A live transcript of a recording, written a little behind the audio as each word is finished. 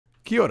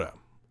Kia ora.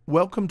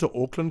 Welcome to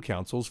Auckland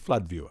Council's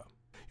Flood Viewer,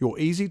 your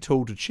easy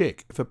tool to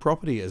check if a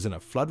property is in a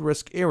flood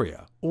risk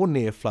area or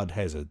near flood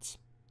hazards.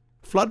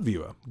 Flood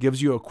Viewer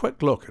gives you a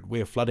quick look at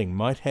where flooding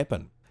might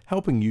happen,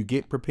 helping you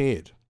get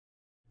prepared.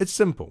 It's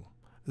simple.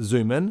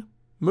 Zoom in,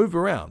 move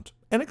around,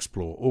 and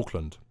explore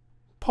Auckland.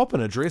 Pop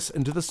an address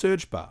into the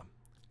search bar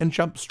and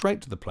jump straight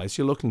to the place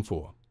you're looking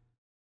for.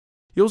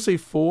 You'll see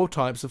 4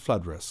 types of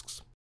flood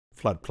risks: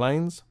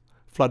 floodplains,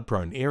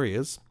 flood-prone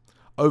areas,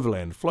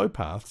 overland flow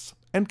paths,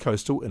 and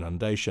coastal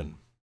inundation.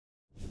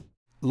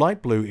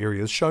 Light blue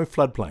areas show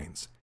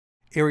floodplains,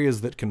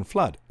 areas that can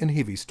flood in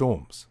heavy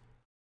storms.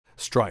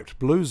 Striped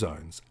blue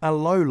zones are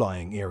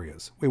low-lying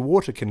areas where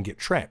water can get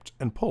trapped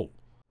and pull.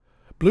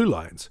 Blue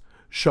lines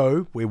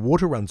show where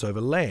water runs over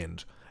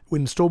land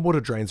when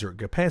stormwater drains are at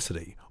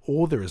capacity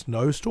or there is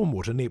no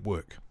stormwater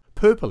network.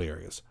 Purple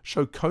areas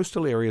show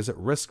coastal areas at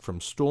risk from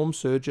storm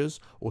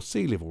surges or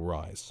sea level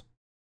rise.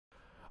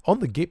 On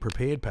the Get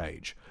Prepared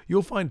page,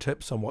 you'll find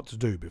tips on what to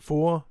do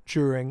before,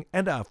 during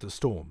and after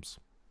storms,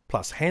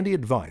 plus handy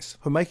advice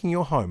for making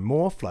your home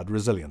more flood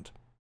resilient.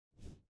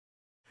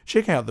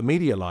 Check out the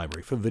media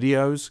library for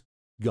videos,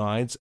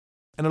 guides,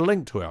 and a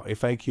link to our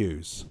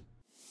FAQs.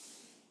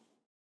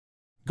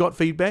 Got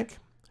feedback?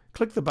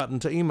 Click the button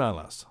to email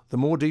us. The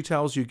more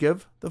details you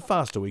give, the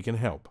faster we can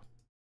help.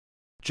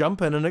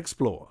 Jump in and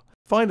explore.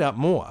 Find out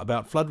more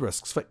about flood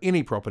risks for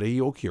any property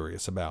you're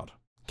curious about.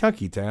 Ka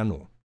kite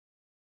anō.